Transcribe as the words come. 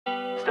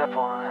Step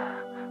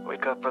 1,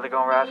 wake up early,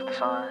 gonna rise with the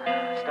sun.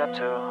 Step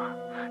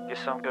 2, get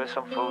some good,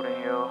 some food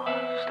in you.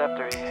 Step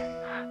 3,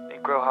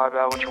 think real hard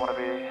about what you wanna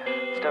be.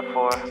 Step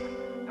 4,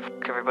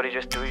 fuck everybody,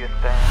 just do your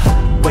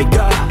thing. Wake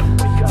up,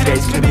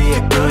 today's gonna be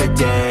a good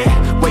day.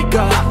 Wake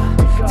up,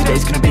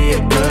 today's gonna be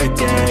a good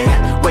day.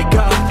 Wake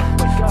up,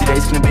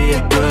 today's gonna be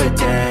a good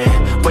day.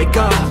 Wake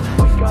up,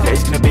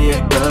 today's gonna be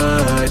a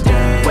good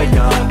day. Wake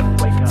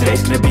up, today's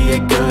gonna be a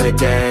good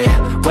day.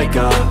 Wake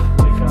up,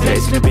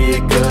 today's gonna be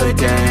a good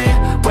day.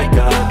 Wake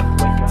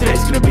up,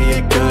 today's gonna be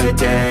a good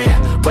day.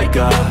 Wake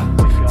up,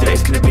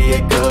 today's gonna be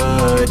a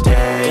good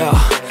day. Yo,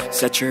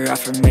 set your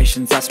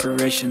affirmations,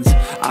 aspirations.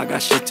 I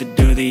got shit to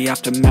do, the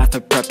aftermath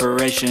of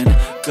preparation.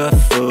 Good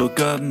food,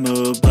 good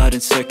mood, blood in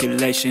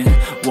circulation.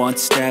 One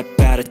step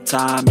at a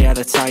time, yeah,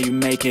 that's how you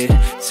make it.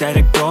 Set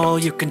a goal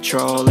you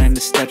control and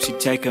the steps you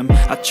take them.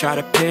 I try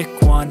to pick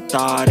one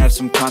thought, have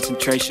some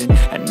concentration.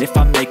 And if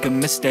I make a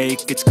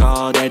mistake, it's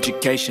called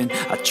education.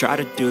 I try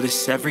to do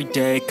this every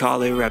day,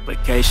 call it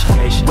replication.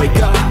 Wake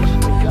up,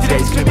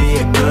 today's gonna be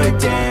a good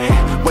day.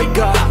 Wake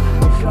up,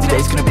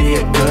 today's gonna be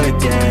a good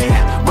day.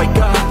 Wake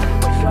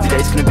up,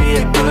 today's gonna be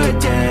a good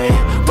day.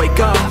 Wake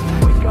up,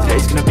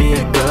 today's gonna be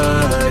a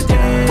good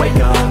day. Wake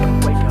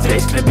up,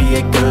 today's gonna be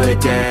a good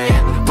day.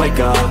 Wake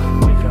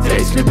up,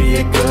 today's gonna be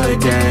a good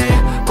day.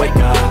 Wake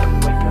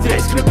up,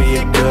 today's gonna be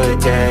a good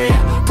day.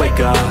 Wake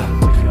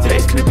up,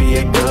 today's gonna be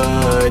a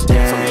good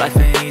day. So life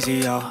ain't easy,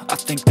 yo, I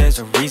think there's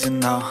a reason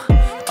though.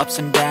 Ups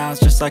and downs,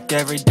 just like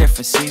every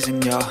different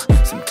season, yo.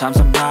 Sometimes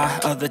I'm high,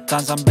 other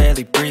times I'm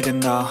barely breathing,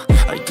 though.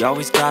 I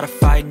always gotta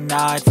fight and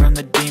hide from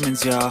the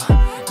demons, yo.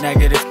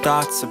 Negative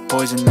thoughts are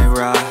poison, they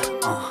rot.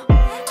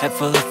 Head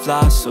full of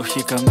flies, so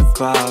here come the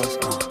clouds.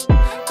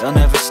 They'll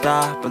never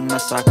stop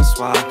unless I can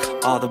swap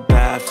all the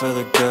bad for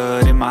the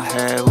good in my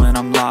head when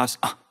I'm lost.